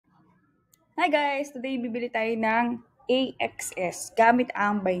Hi guys! Today bibili tayo ng AXS gamit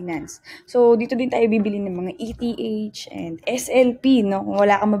ang Binance. So dito din tayo bibili ng mga ETH and SLP, no? Kung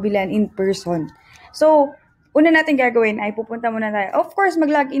wala kang mabilan in person. So, una natin gagawin ay pupunta muna tayo. Of course,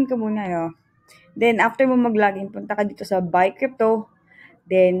 mag-login ka muna, no? Then after mo mag-login, punta ka dito sa Buy Crypto,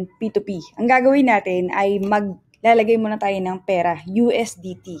 then P2P. Ang gagawin natin ay maglalagay muna tayo ng pera,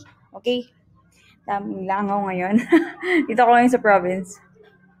 USDT. Okay? Langaw ngayon. Dito ako ngayon sa province.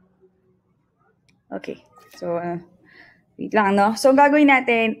 Okay. So, wait lang, no? So, ang gagawin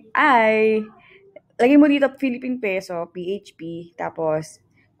natin ay, lagay mo dito Philippine Peso, PHP, tapos,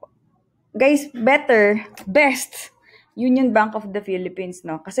 guys, best, Union Bank of the Philippines,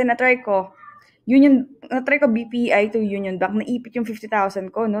 no? Kasi natry ko BPI to Union Bank, naipit yung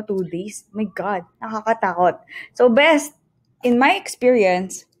 50,000 ko, no? 2 days. My God, nakakatakot. So, best, in my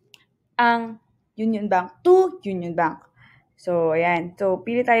experience, ang Union Bank to Union Bank. So, ayan. So,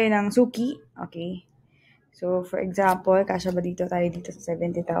 pili tayo ng suki. Okay. So, for example, kasya ba tayo dito sa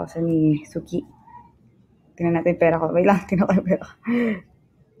 70,000 ni Suki? Tingnan natin pera ko. Wait lang, tingnan ko yung pera ko.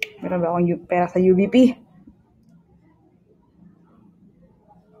 Meron ba akong pera sa UBP?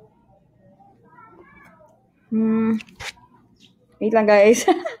 Wait lang guys.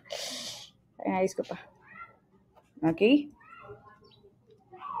 Ayos ko pa. Okay.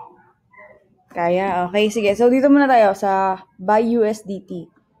 Kaya, okay. Sige. So, dito muna tayo sa Buy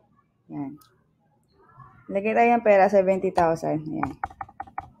USDT. Yan. Lagay tayo ng pera, 70,000. Yan.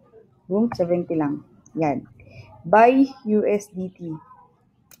 Boom, 70 lang. Yan. Buy USDT.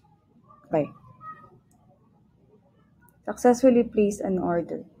 Okay. Successfully place an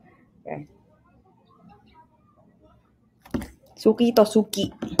order. Yan. Suki to,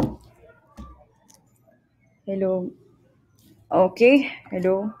 Suki. Hello. Okay.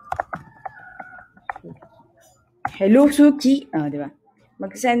 Hello. Hello, Suki. Di ba?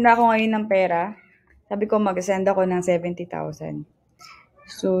 Mag-send na ako ngayon ng pera. Sabi ko, mag-send ako ng 70,000.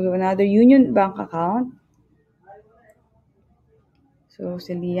 So, another Union Bank account. So,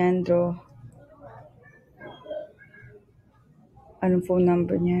 si Leandro. Anong phone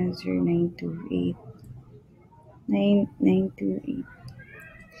number niya? 0928 9928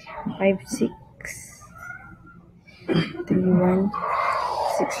 56 31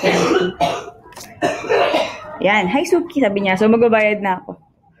 698. Yan. Hi, Suki, sabi niya. So, magbabayad na ako.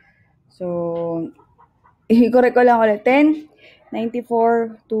 So, i-correct ko lang ulit.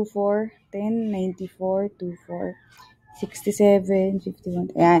 10-94-24 10-94-24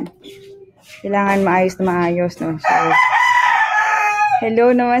 67-51. Ayan. Kailangan maayos na maayos, no? So, hello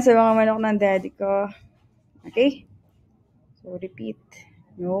naman sa mga manok ng daddy ko. Okay? So, repeat.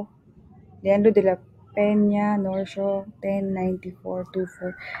 No? Leandro de la Peña, Norsho,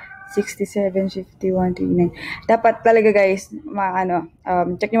 10-94-24 67-51-39. Dapat talaga guys,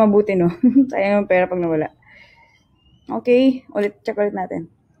 check nyo mabuti, no? Sayang yung pera pag nawala. Okay, check ulit natin.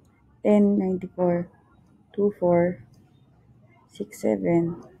 10-94-24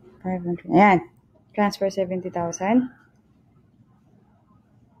 67-500. Ayan. Transfer 70,000.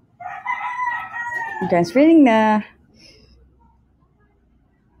 Transferring na.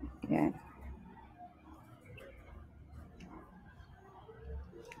 Ayan.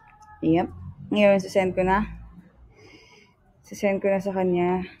 Yep. Ngayon, sisend ko na. Sisend ko na sa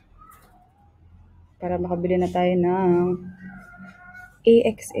kanya. Para makabili na tayo ng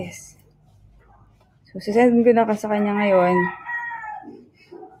AXS. So, sisend ko na sa kanya ngayon.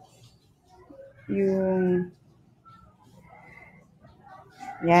 Yung...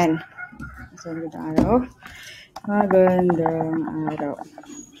 Yan. Magandang araw. Magandang araw.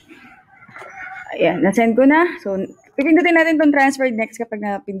 Ayan, nasend ko na. So, pipindutin natin itong transfer next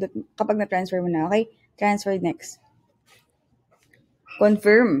kapag na-transfer mo na. Okay? Transfer next.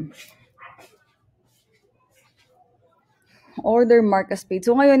 Confirm. Order mark as paid.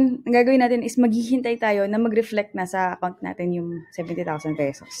 So, ngayon, ang gagawin natin is maghihintay tayo na mag-reflect na sa account natin yung 70,000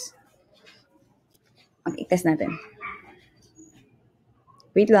 pesos. Okay, test natin.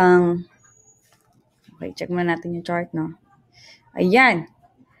 Wait lang. Okay, check muna natin yung chart, no? Ayan.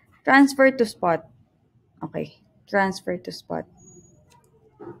 Transfer to spot. Okay. Transfer to spot.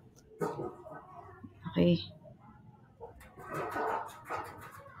 Okay.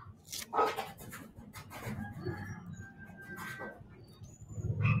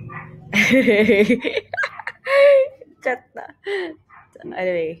 Chat na.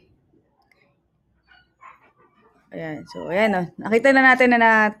 Anyway. Ayan. So, ayan, no? Nakita na natin na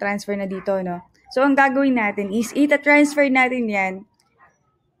na-transfer na dito, no? So, ang gagawin natin is ita-transfer natin yan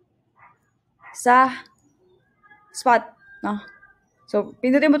sa spot, no? So,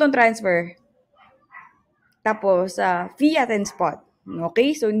 pindutin mo tong transfer. Tapos, Fiat and spot.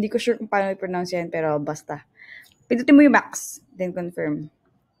 Okay? So, hindi ko sure kung paano i-pronounce yan, pero basta. Pindutin mo yung max, then confirm.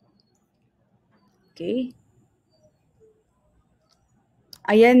 Okay?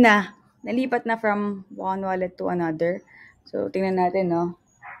 Ayan na. Nalipat na from one wallet to another. So, tingnan natin, no?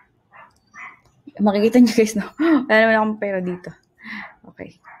 Makikita nyo guys, no? Wala naman akong pera dito.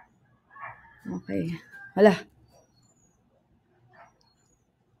 Okay. Okay. Wala.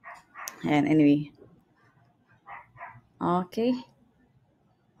 Ayan, anyway. Okay.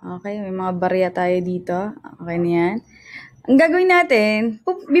 Okay, may mga barya tayo dito. Okay na yan. Ang gagawin natin,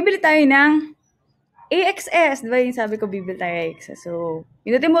 bibili tayo ng AXS. Diba yung sabi ko, bibili tayo AXS. So,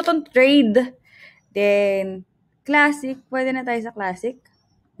 pinutin mo itong trade. Then, classic. Pwede na tayo sa classic.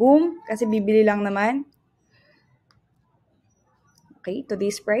 Boom. Kasi bibili lang naman. Okay,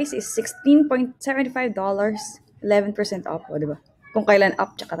 today's price is $16.75. 11% off. O, diba? Kung kailan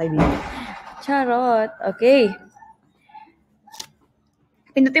up, tsaka tayo bibili. Charot. Okay.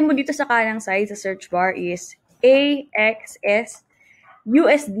 Pindutin mo dito sa kanang side, sa search bar is AXS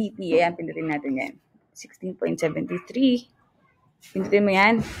USDT. Ayan, pindutin natin yan. 16.73. Pindutin mo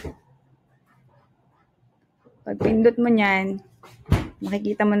yan. Pag pindot mo yan,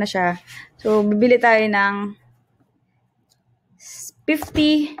 makikita mo na siya. So, bibili tayo ng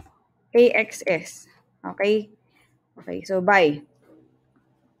 50 AXS. Okay? Okay, so buy.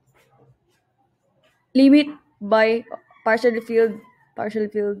 Limit by partially filled.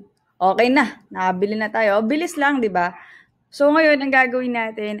 Okay na. Nakabili na tayo. Bilis lang, di ba? So, ngayon, ang gagawin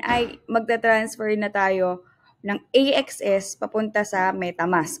natin ay magta-transfer na tayo ng AXS papunta sa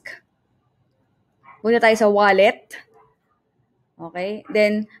Metamask. Punta tayo sa wallet. Okay?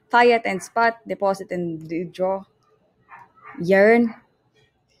 Then, Fiat and spot, deposit and withdraw. Yarn.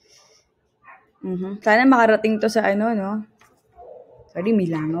 Sana makarating to sa ano, no? Sorry, may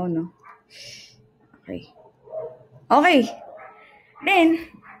langaw, no? Okay. Okay. Then,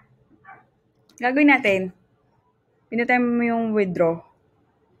 gagawin natin, pinatay mo yung withdraw.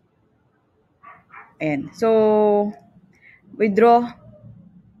 Ayan. So, withdraw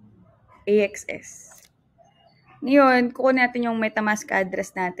AXS. Ngayon, kukunin natin yung Metamask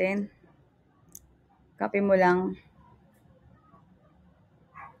address natin. Copy mo lang.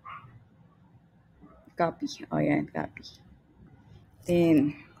 Copy. O, yan. Copy.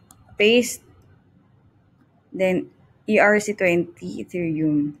 Then, paste. Then, ERC20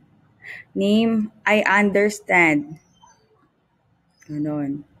 Ethereum. Name, I understand.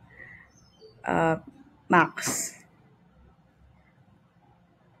 Ganon. Max.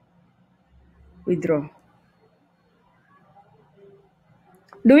 Withdraw.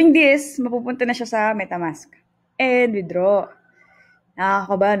 Doing this, mapupunta na siya sa Metamask. And withdraw.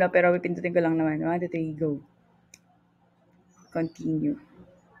 Nakakaba, no? Pero pipindutin ko lang naman. 1, 2, 3, go. Continue.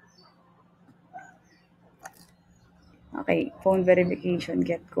 Okay, phone verification,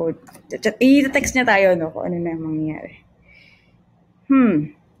 get code. I-text niya tayo, no? Kung ano na yung mangyayari.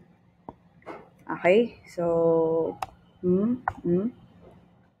 Okay, so,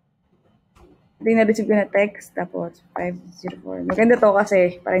 Hindi na-receive ko na text, tapos 504. Maganda to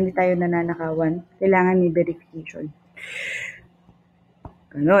kasi, para hindi tayo nananakawan. Kailangan may verification.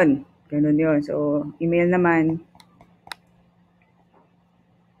 Ganon yun. So, email naman.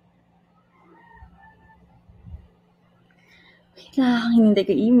 Kailangan hinintay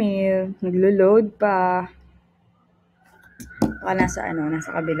ko email. Naglo-load pa. Baka nasa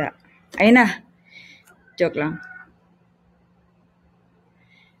kabila. Ayun na. Joke lang.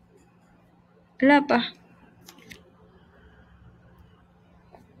 Wala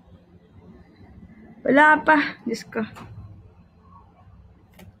pa. Diyos ko.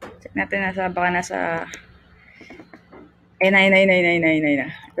 Check natin baka nasa... Ayun na.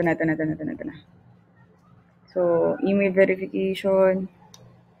 Ito na. So, email verification.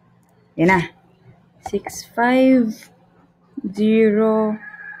 Yan na. 650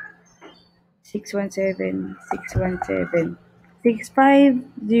 617 617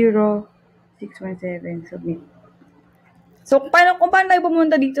 650 617 submit. So, kung paano tayo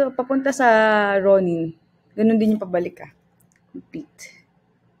pumunta dito, papunta sa Ronin, ganun din yung pabalik ka. Complete.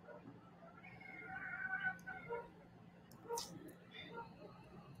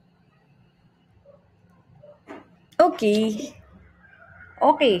 Okay.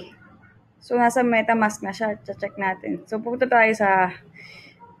 So, nasa Metamask na siya. Check natin. So, pupunta tayo sa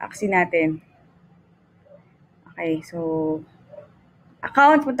Axie natin. Okay, so,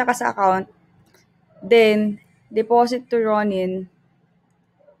 account, punta ka sa account. Then, deposit to Ronin.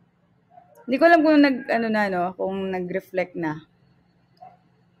 Hindi ko alam kung kung nag-reflect na.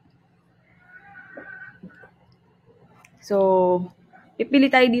 So,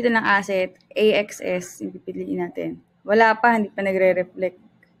 pipili tayo dito ng asset, AXS, yung pipiliin natin. Wala pa, hindi pa nagre-reflect.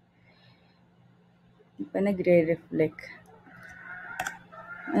 Hindi pa nagre-reflect.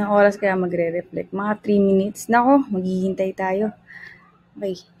 Anong oras kaya magre-reflect? Mga 3 minutes. Nako, maghihintay tayo.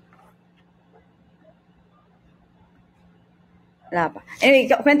 Okay. Wala pa.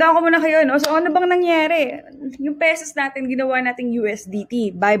 Anyway, kwentuhan ko muna kayo, no? So, ano bang nangyari? Yung pesos natin, ginawa nating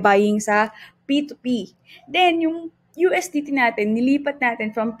USDT by buying sa P2P. Then, yung USDT natin, nilipat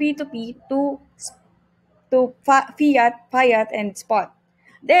natin from P2P to Fiat, and spot.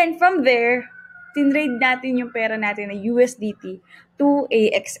 Then, from there, tinrade natin yung pera natin na USDT to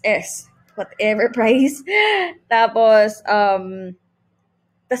AXS. Whatever price. Tapos,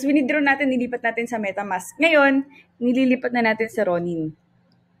 tas winidraw natin, nilipat natin sa Metamask. Ngayon, nililipat na natin sa Ronin.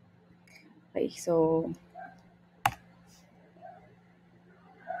 Okay, so,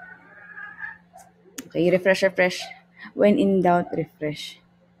 okay, refresh. When in doubt, refresh.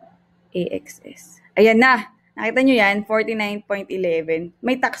 AXS. Ayan na. Nakita nyo yan, 49.11.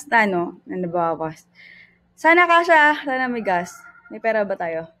 May tax na, no? Na nabawas. Sana kasha. Sana may gas. May pera ba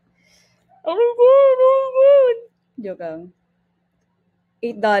tayo? Oh my God! Joke lang.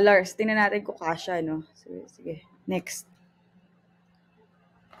 $8. Tingnan natin kung kasha, no? Sige. Next.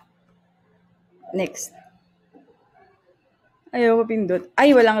 Ayoko pindot.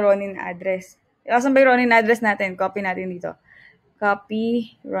 Ay, walang Ronin address. Asan ba yung Ronin address natin? Copy natin dito.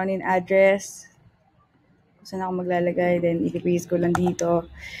 Copy, Ronin address. Kung saan ako maglalagay. Then, i-paste ko lang dito.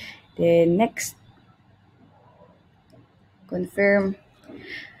 Then, next. Confirm.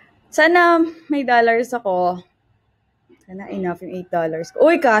 Sana may dollars ako. Sana enough yung $8.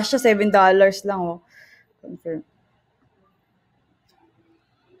 Uy, cash $7 lang, oh. Confirm.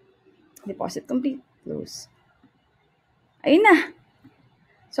 Deposit complete. Close. Ayun na.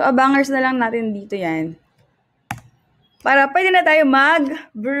 So, abangers na lang natin dito yan. Para pwede na tayo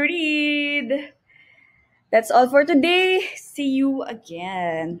mag-breed. That's all for today. See you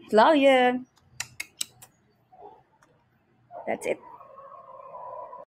again. Love ya. That's it.